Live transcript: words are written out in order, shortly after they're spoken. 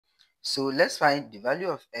So let's find the value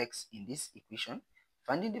of x in this equation.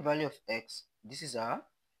 Finding the value of x, this is our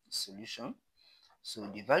solution. So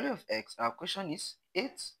the value of x, our question is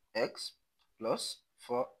 8x plus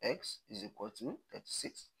 4x is equal to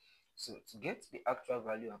 36. So to get the actual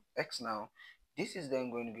value of x now, this is then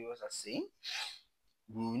going to give us a saying.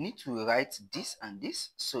 We will need to write this and this.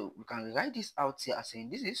 So we can write this out here as saying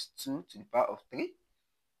this is 2 to the power of 3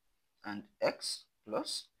 and x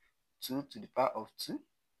plus 2 to the power of 2.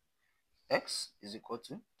 X is equal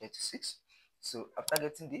to 36. So after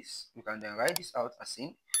getting this, we can then write this out as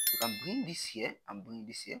saying we can bring this here and bring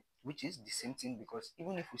this here, which is the same thing, because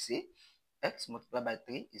even if we say x multiplied by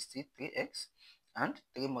 3 is still 3x and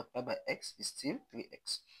 3 multiplied by x is still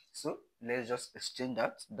 3x. So let's just exchange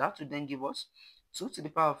that. That will then give us 2 to the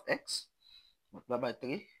power of x multiplied by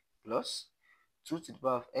 3 plus 2 to the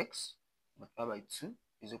power of x multiplied by 2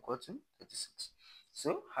 is equal to 36.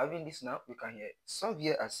 So having this now, we can solve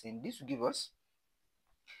here as saying this will give us,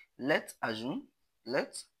 let's assume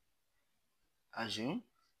that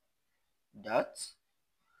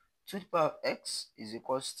 2 to the power of x is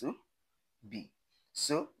equals to b.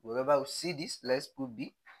 So wherever we see this, let's put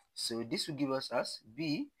b. So this will give us as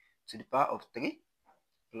b to the power of 3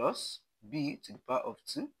 plus b to the power of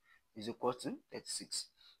 2 is equal to 36.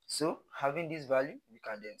 So having this value, we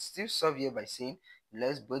can then still solve here by saying,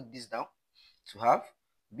 let's break this down to have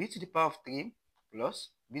b to the power of 3 plus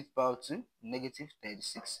b to the power of 2 negative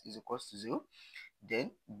 36 is equals to 0.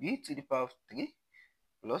 Then b to the power of 3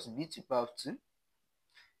 plus b to the power of 2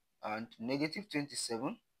 and negative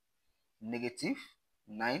 27 negative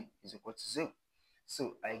 9 is equal to 0.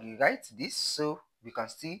 So I rewrite this so we can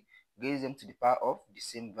still raise them to the power of the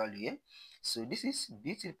same value here. So this is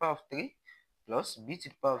b to the power of 3 plus b to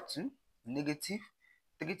the power of 2 negative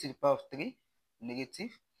 3 to the power of 3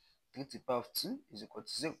 negative 3 to the power of 2 is equal to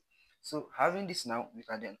 0. So having this now, we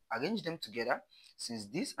can then arrange them together. Since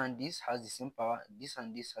this and this has the same power, this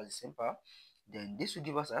and this has the same power, then this will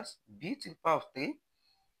give us as b to the power of 3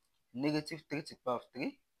 negative 3 to the power of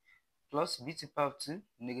 3 plus b to the power of 2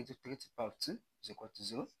 negative 3 to the power of 2 is equal to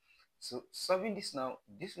 0. So solving this now,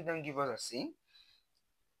 this will then give us a saying.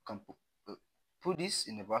 We can put this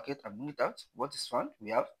in a bracket and bring it out. What is found?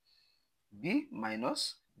 We have b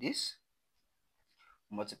minus this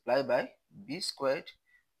multiplied by b squared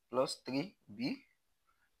plus 3b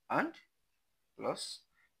and plus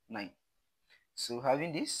 9. So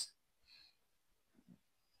having this,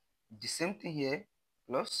 the same thing here,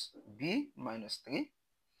 plus b minus 3,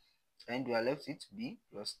 and we are left with b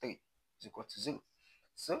plus 3 is equal to 0.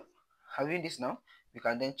 So having this now, we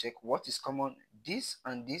can then check what is common. This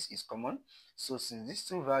and this is common. So since these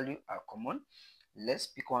two values are common, let's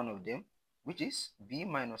pick one of them, which is b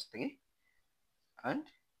minus 3, and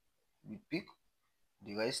we pick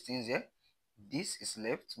the rest things here. This is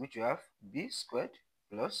left, which we have b squared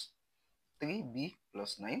plus 3b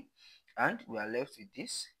plus 9, and we are left with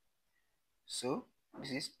this. So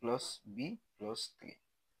this is plus b plus 3.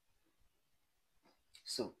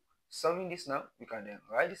 So solving this now, we can then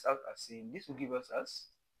write this out as saying this will give us as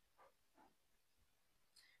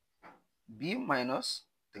b minus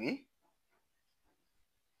 3,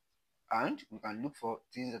 and we can look for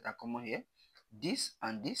things that are common here. This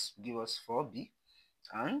and this give us 4b,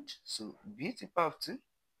 and so b to the power of 2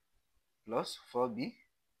 plus 4b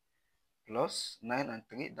plus 9 and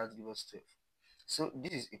 3, that gives us 12. So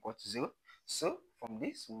this is equal to 0. So from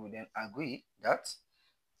this, we will then agree that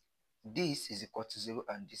this is equal to 0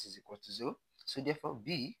 and this is equal to 0. So therefore,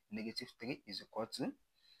 b negative 3 is equal to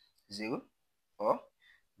 0, or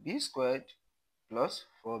b squared plus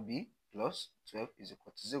 4b plus 12 is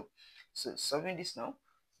equal to 0. So solving this now,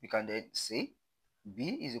 we can then say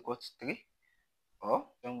b is equal to 3, or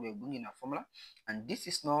when we're bringing a formula, and this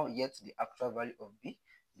is not yet the actual value of b,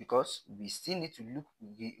 because we still need to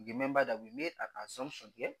remember that we made an assumption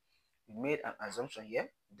here. We made an assumption here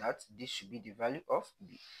that this should be the value of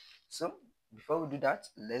b. So before we do that,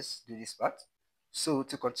 let's do this part. So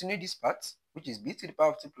to continue this part, which is b to the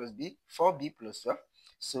power of 2 plus b, 4b plus 12.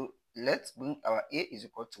 So let's bring our a is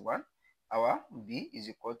equal to 1, our b is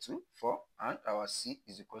equal to 4, and our c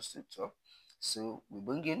is equal to 12. So we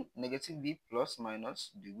bring in negative b plus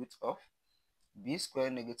minus the root of b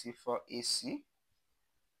squared negative 4ac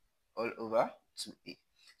all over 2a.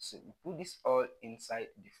 So we put this all inside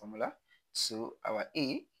the formula. So our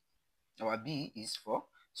b is 4.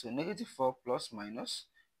 So negative 4 plus minus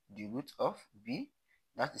the root of b,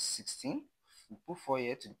 that is 16. We put 4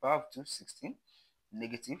 here to the power of 2, 16.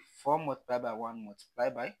 Negative 4 multiplied by 1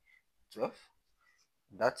 multiplied by 12.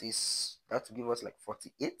 That will give us like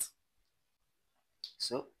 48.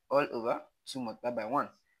 So all over 2 multiplied by 1,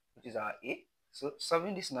 which is our a. So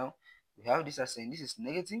solving this now, we have this as saying this is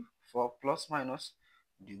negative 4 plus minus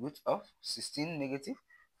the root of 16 negative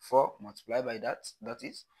 4 multiplied by that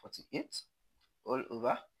is 48 all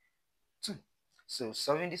over 2. So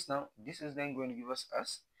solving this now, this is then going to give us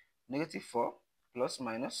as negative 4 plus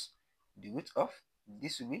minus the root of,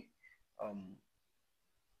 this will be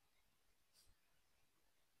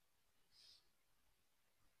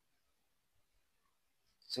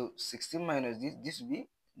so 16 minus this will be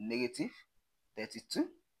negative 32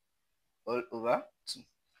 all over 2.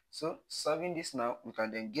 So solving this now, we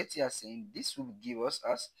can then get here saying this will give us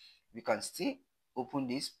as, we can still open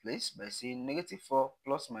this place by saying negative 4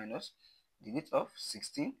 plus minus the root of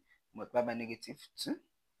 16 multiplied by negative 2,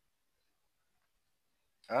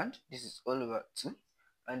 and this is all over 2.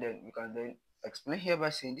 And then we can then explain here by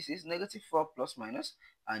saying this is negative 4 plus minus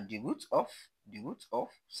and the root of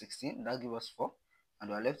 16, that gives us 4, and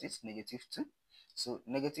we are left with negative 2. So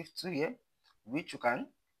negative 2 here, which you can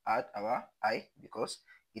add our I because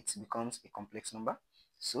it becomes a complex number.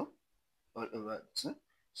 So all over 2.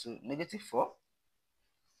 So negative 4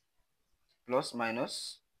 plus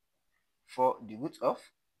minus 4 the root of,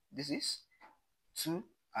 this is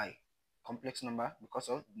 2i, complex number because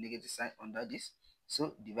of the negative sign under this,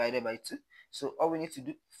 so divided by 2. So all we need to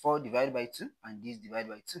do, 4 divided by 2 and this divided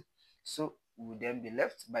by 2. So we will then be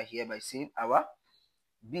left by here by saying our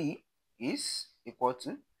b is equal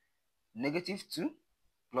to negative 2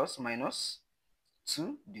 plus minus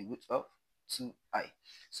 2 the root of 2i.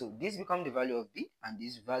 So this becomes the value of b, and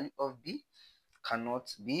this value of b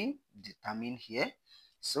cannot be determined here.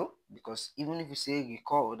 So because even if we say,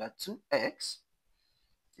 recall that 2x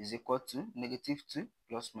is equal to negative 2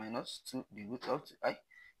 plus minus 2 the root of 2i,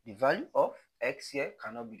 the value of x here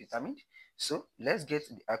cannot be determined. So let's get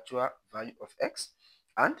the actual value of x,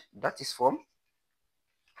 and that is from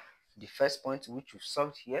the first point which we've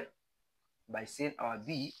solved here by saying our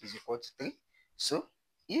b is equal to 3. So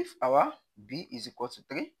if our b is equal to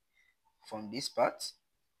 3 from this part,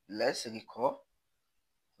 let's recall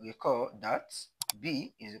that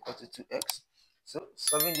b is equal to 2x. So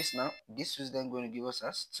solving this now, this is then going to give us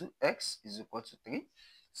as 2x is equal to 3.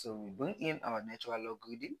 So we bring in our natural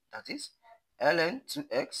logarithm, that is ln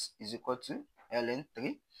 2x is equal to ln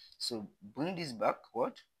 3. So bring this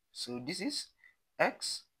backward. So this is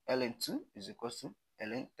x ln 2 is equal to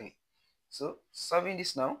ln 3. So solving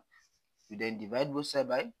this now, we then divide both sides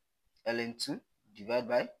by ln 2, divide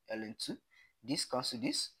by ln 2. This cancel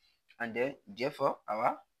this, and then therefore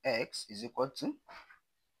our x is equal to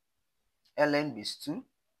ln base 2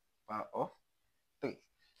 power of 3.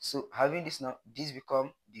 So having this now, this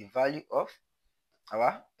become the value of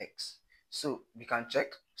our x. So we can check.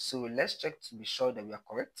 So let's check to be sure that we are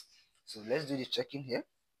correct. So let's do the checking here.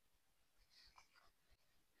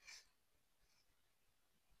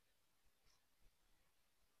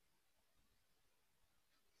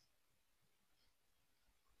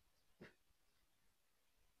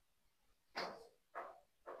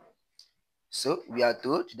 So we are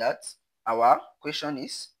told that our question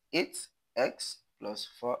is 8x plus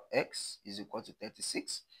 4x is equal to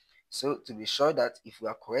 36. So to be sure that if we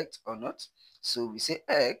are correct or not, so we say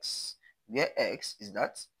x, where x is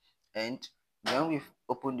that, and when we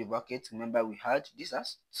open the bracket, remember we had this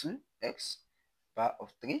as 2x power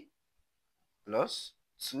of 3 plus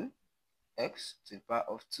 2x to the power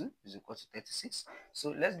of 2 is equal to 36.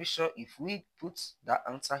 So let's be sure if we put that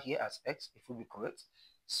answer here as x, it will be correct.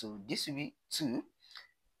 So this will be 2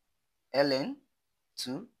 ln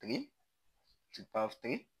 2 3 to the power of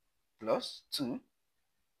 3 plus 2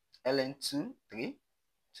 ln 2 3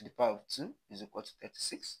 to the power of 2 is equal to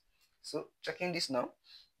 36. So checking this now,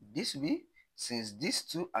 this will be, since these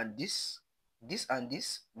two and this and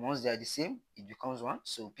this, once they are the same, it becomes 1.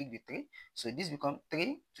 So pick the 3. So this becomes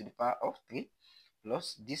 3 to the power of 3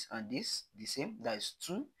 plus this and this the same, that is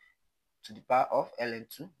 2 to the power of ln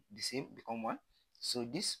 2 the same, become 1. So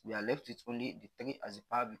this, we are left with only the 3 as the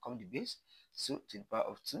power become the base. So to the power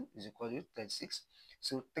of 2 is equal to 36.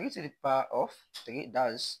 So 3 to the power of 3,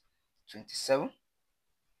 that is 27,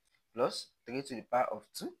 plus 3 to the power of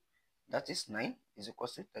 2, that is 9, is equal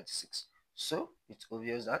to 36. So it's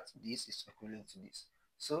obvious that this is equivalent to this.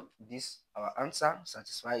 So this, our answer,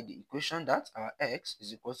 satisfies the equation that our x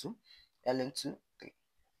is equal to ln 2 3.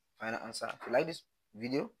 Final answer. If you like this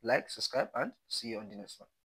video, like, subscribe, and see you on the next one.